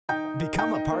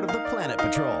Become a part of the Planet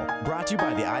Patrol, brought to you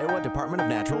by the Iowa Department of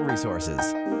Natural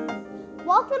Resources.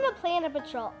 Welcome to Planet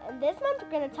Patrol, and this month we're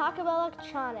going to talk about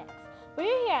electronics. We're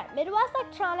here at Midwest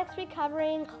Electronics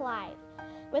Recovery in Clive.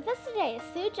 With us today is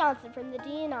Sue Johnson from the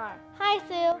DNR. Hi,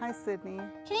 Sue. Hi, Sydney.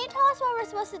 Can you tell us what we're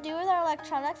supposed to do with our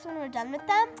electronics when we're done with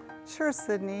them? Sure,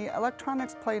 Sydney.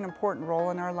 Electronics play an important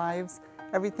role in our lives.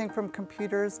 Everything from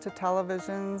computers to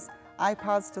televisions,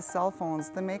 iPods to cell phones.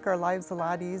 They make our lives a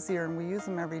lot easier and we use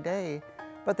them every day.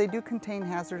 But they do contain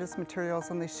hazardous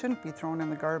materials and they shouldn't be thrown in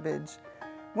the garbage.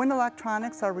 When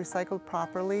electronics are recycled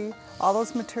properly, all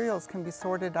those materials can be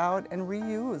sorted out and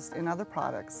reused in other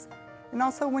products. And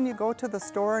also when you go to the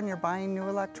store and you're buying new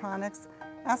electronics,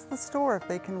 ask the store if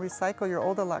they can recycle your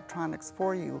old electronics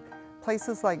for you.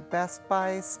 Places like Best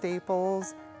Buy,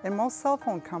 Staples, and most cell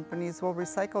phone companies will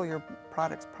recycle your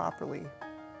products properly.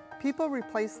 People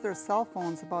replace their cell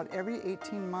phones about every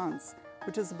 18 months,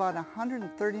 which is about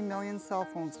 130 million cell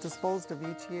phones disposed of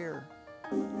each year.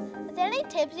 Is there any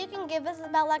tips you can give us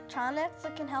about electronics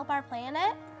that can help our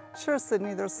planet? Sure,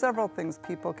 Sydney, there's several things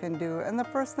people can do, and the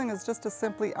first thing is just to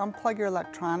simply unplug your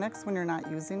electronics when you're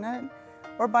not using it,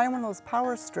 or buy one of those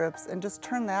power strips and just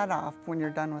turn that off when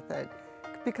you're done with it,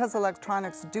 because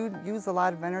electronics do use a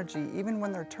lot of energy even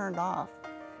when they're turned off.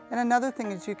 And another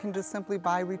thing is you can just simply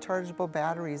buy rechargeable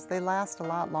batteries. They last a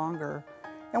lot longer.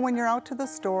 And when you're out to the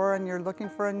store and you're looking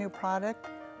for a new product,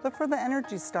 look for the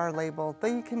Energy Star label.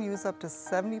 They can use up to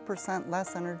 70%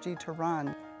 less energy to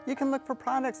run. You can look for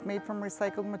products made from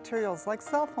recycled materials like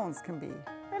cell phones can be.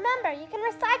 Remember, you can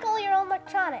recycle your own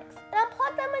electronics and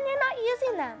unplug them when you're not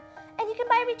using them. And you can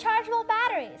buy rechargeable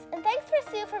batteries. And thanks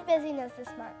for Sue for visiting us this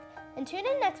month. And tune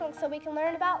in next week so we can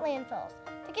learn about landfills.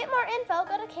 To get more info,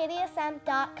 go to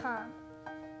kdsm.com.